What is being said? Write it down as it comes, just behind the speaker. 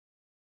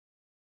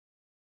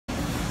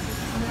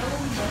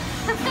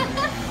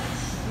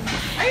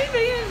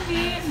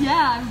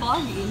Yeah, I'm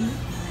vlogging.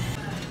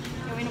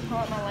 You want me to pull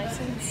out my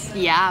license?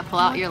 Yeah, pull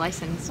out your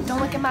license.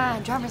 Don't look at my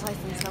driver's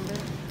license number.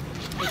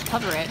 Just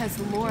cover it. Because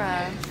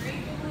Laura.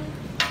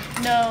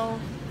 No.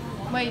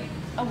 Wait,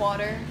 a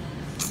water.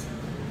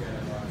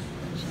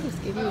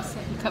 Just give you a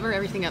second. Cover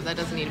everything up that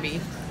doesn't need to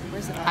be.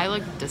 Where's it at? I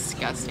look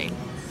disgusting.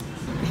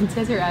 It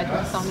says her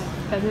address on it.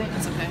 Does it?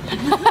 It's okay.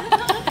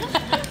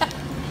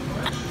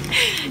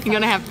 You're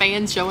gonna have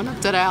fans showing up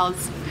to the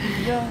house.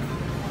 Yeah.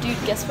 Dude,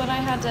 guess what I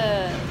had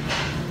to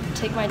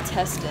take my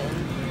test in?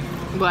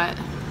 What?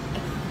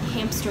 A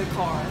hamster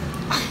car.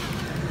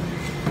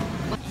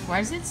 Why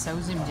is it so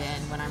zoomed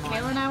in when I'm on?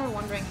 Kayla and I were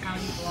wondering how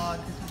you vlog.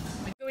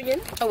 Going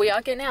in? Oh, we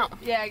all getting out?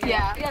 Yeah.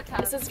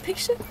 Is this a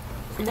picture?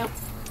 Nope.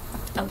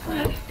 Oh,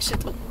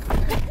 shit.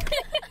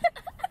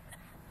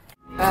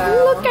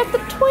 Look at the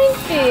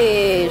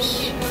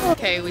twinfish.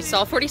 Okay, we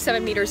saw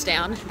 47 meters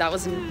down. That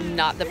was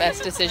not the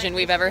best decision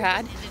we've ever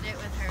had.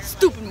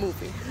 Stupid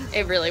movie.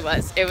 It really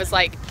was. It was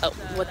like, oh,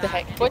 what the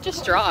heck? What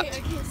just dropped?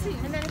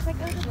 And then it's like,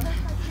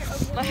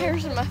 oh, my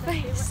hair's in my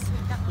face.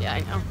 Yeah,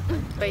 I know.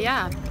 But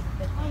yeah.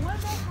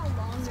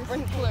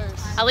 Sprinklers.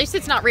 At least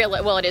it's not real.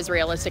 Well, it is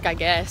realistic, I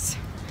guess.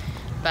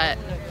 But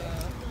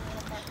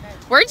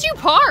where'd you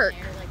park?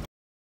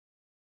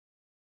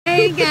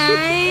 Hey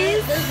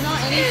guys.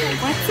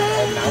 What's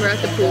up? We're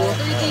at the pool.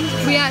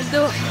 We at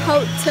the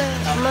hotel,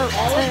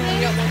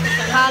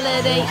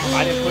 Holiday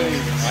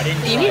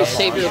Inn. You need to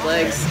shave your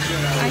legs.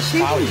 I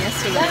shaved them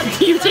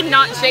yesterday. You did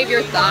not shave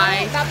your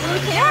thigh.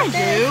 Yeah, I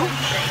do.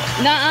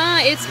 Nuh-uh,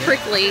 it's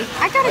prickly.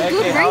 I got a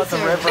good razor.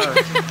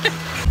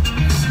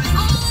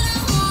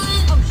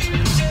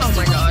 Oh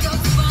my god.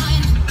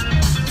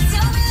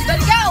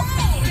 Let's go.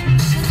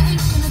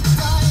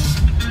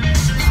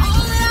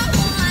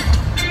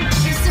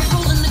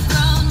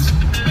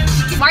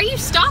 Why are you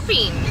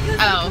stopping?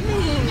 Oh,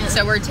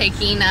 so we're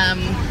taking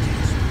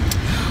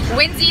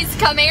Winzy's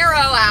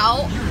Camaro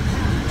out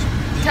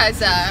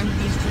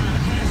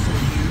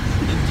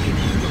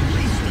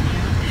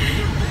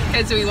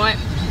because we want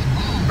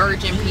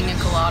virgin pina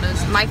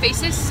coladas. My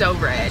face is so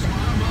red.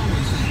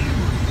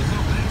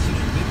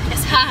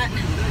 It's hot.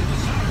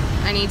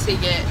 I need to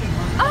get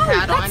a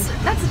hat on.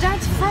 That's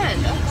Dad's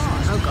friend.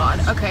 Oh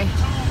god. Okay.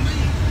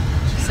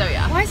 So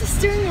yeah. Why is the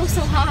steering wheel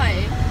so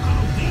high?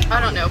 I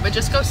don't know, but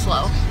just go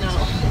slow.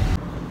 No.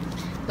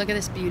 Look at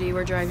this beauty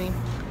we're driving.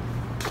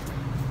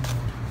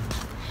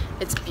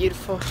 It's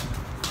beautiful.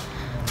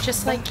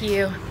 Just like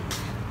you.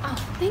 Oh,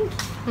 thank you.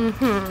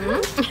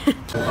 Mm-hmm.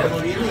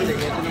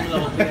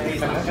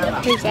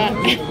 Who's that?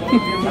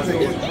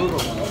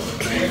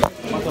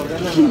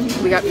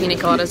 We got pina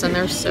coladas and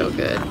they're so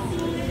good.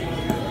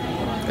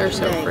 They're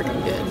so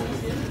freaking good.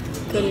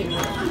 Cut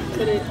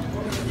it.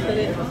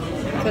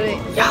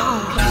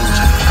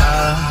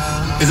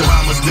 Yeah. Is it why I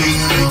must be?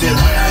 That's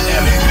why I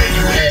never made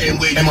you acting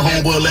with. And my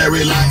homeboy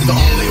Larry like the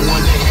only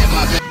one that had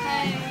my back.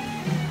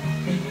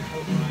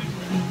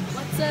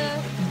 What's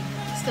up?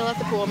 Still at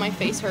the pool, my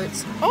face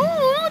hurts.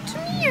 Oh,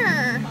 come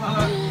here.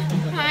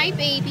 Hi,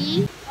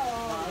 baby.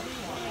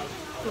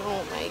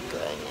 Oh my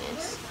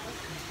goodness.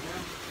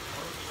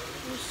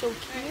 You're so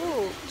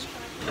cute.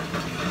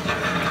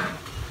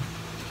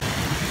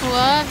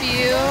 Love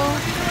you.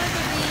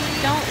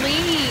 Don't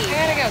leave. I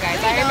gotta go, guys.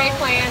 I already made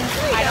plans.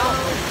 I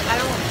don't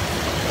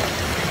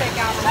take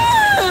out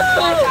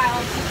my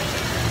child.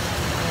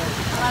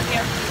 I love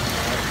you.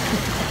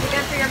 Be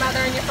good for your mother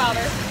and your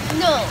father.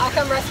 No. I'll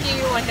come rescue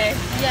you one day.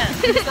 Yeah.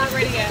 It's not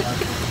ready yet.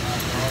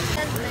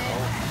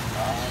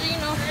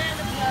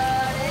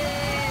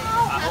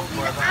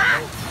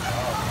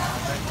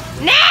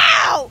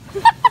 Now!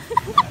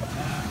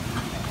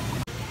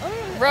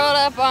 Rolled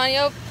up on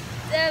your.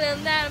 Tell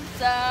him that I'm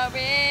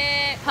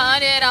sorry.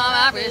 100 on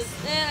my wrist.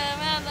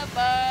 Around the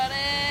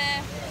party.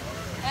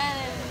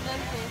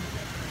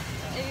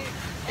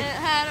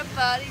 And had a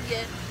party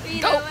yet.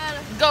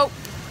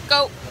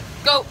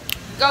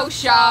 Go,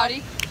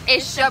 shawty.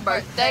 It's your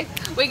birthday.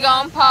 We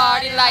gon'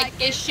 party like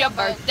it's your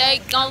birthday.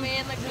 Gon'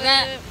 That's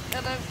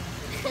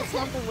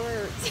not the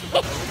words.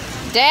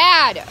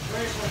 Dad!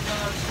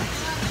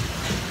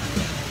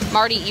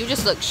 Marty, you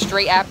just look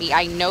straight at me.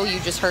 I know you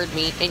just heard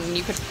me, and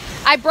you could.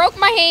 I broke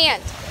my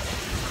hand.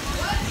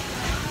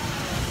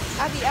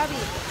 Abby.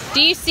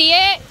 Do you see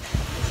it?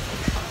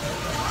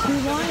 You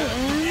want it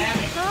in?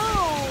 No.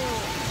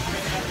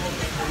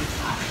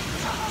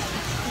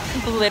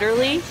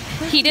 Literally,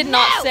 he did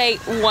not say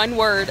one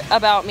word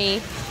about me.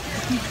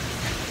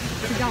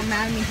 He got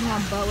mad at me because my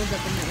butt was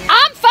up in the air.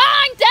 I'm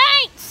fine,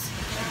 thanks!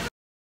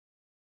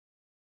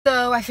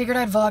 So I figured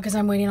I'd vlog because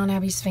I'm waiting on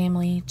Abby's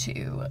family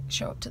to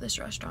show up to this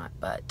restaurant,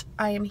 but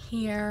I am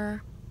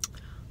here.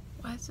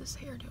 Why is this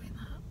hair doing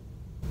that?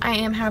 I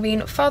am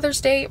having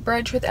Father's Day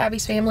brunch with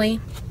Abby's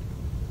family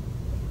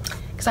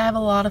because I have a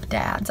lot of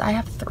dads. I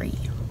have 3.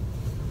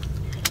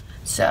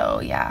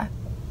 So yeah.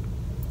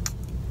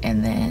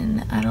 And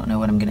then I don't know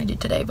what I'm gonna do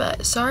today,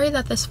 but sorry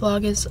that this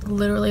vlog is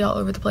literally all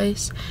over the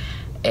place.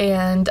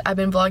 and I've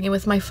been vlogging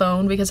with my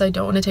phone because I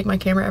don't want to take my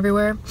camera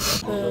everywhere.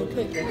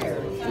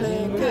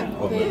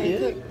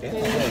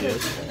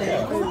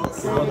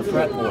 On the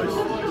frat boys.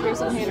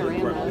 Here's a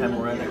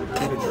panorama.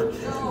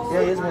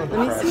 Yeah, he is one of the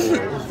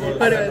frat boys.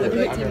 How do I look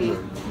at TV?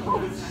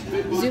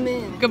 Zoom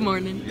in. Good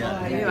morning. Ew,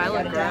 I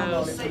look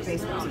gross.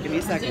 Give me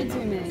a second.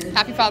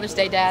 Happy Father's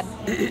Day, Dad.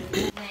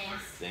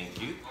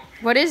 Thank you.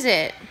 What is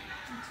it?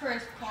 It's for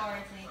his car,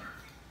 I think.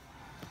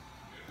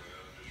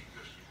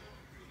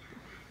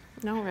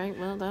 All right,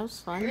 well, that was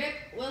fun. Rip,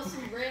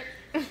 Wilson, rip.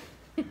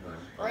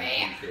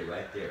 Stay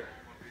right there.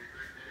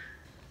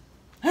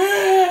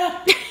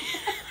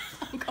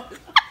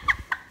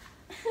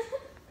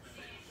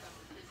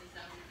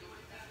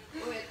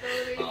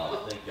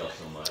 Oh, thank y'all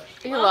so much.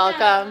 You're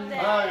welcome.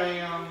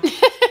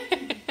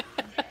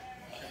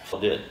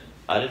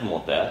 I didn't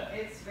want that.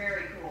 It's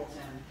very cool,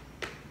 Tim.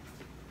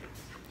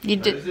 You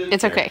did. Is it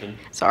It's okay. Carington?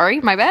 Sorry,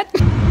 my bad.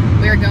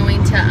 We're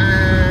going to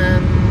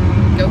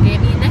go get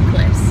me a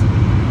necklace.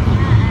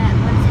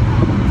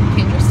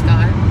 Kendra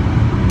Scott,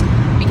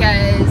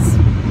 because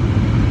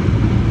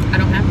I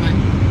don't have one,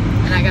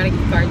 and I got a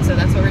gift card, so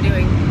that's what we're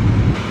doing.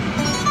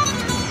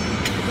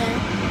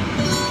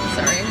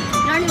 Sorry.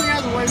 I don't even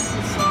know the words to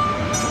the song.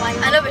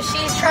 I know, but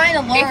she's trying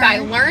to learn. If I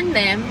learn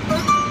them,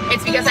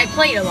 it's because I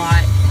played a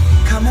lot.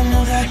 Come and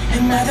move that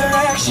in my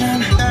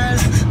direction.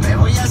 Me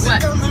voy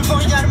acercando y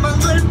voy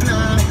armando el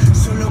plan.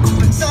 Solo con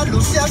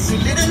pensarlo se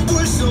acelera el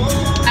pulso.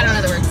 I don't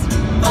know the words.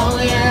 Oh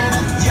yeah,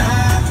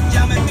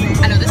 ya me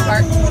I know this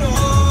part.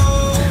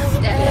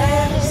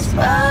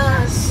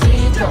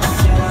 Despacito.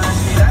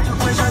 Mira tu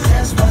cuello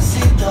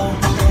despacito.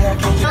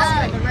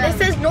 It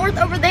says north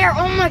over there.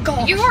 Oh my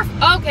god. You are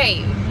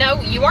okay. No,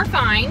 you are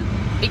fine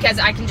because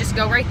I can just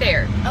go right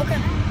there.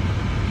 Okay.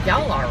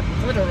 Y'all are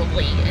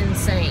literally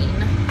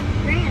insane.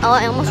 Oh,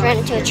 I almost ran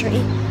into a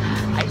tree.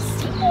 I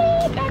see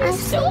it. That is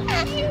so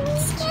cute.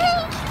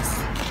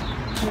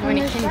 I'm going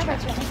to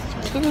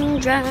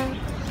Kendra.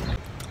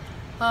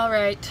 All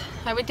right,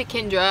 I went to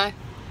Kendra.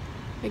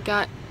 I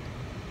got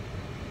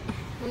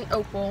an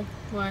opal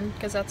one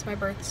because that's my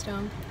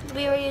birthstone.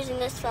 We were using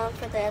this phone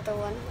for the other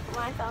one.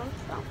 My phone,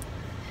 so.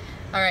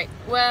 All right,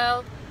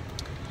 well,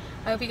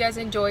 I hope you guys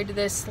enjoyed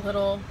this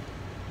little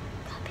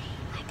Puppy,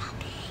 my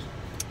puppy.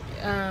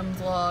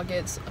 vlog.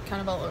 It's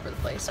kind of all over the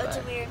place. That's a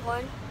But... weird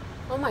one.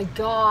 Oh my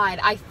god,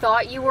 I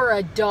thought you were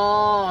a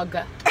dog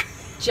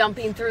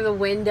jumping through the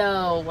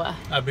window.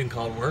 I've been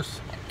called worse.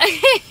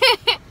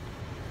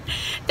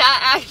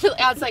 That actually,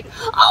 I was like,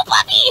 oh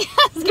puppy!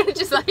 I was gonna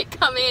just like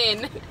come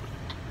in.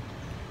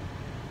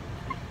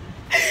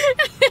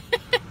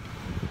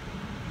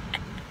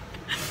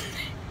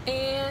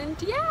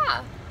 And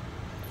yeah.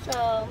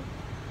 So,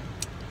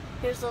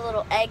 here's a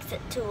little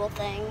exit tool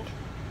thing.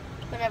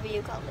 Whatever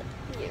you call it.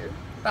 Here.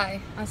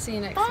 Bye. I'll see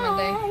you next Bye.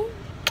 Monday.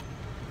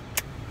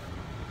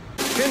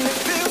 And it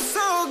feels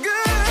so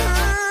good.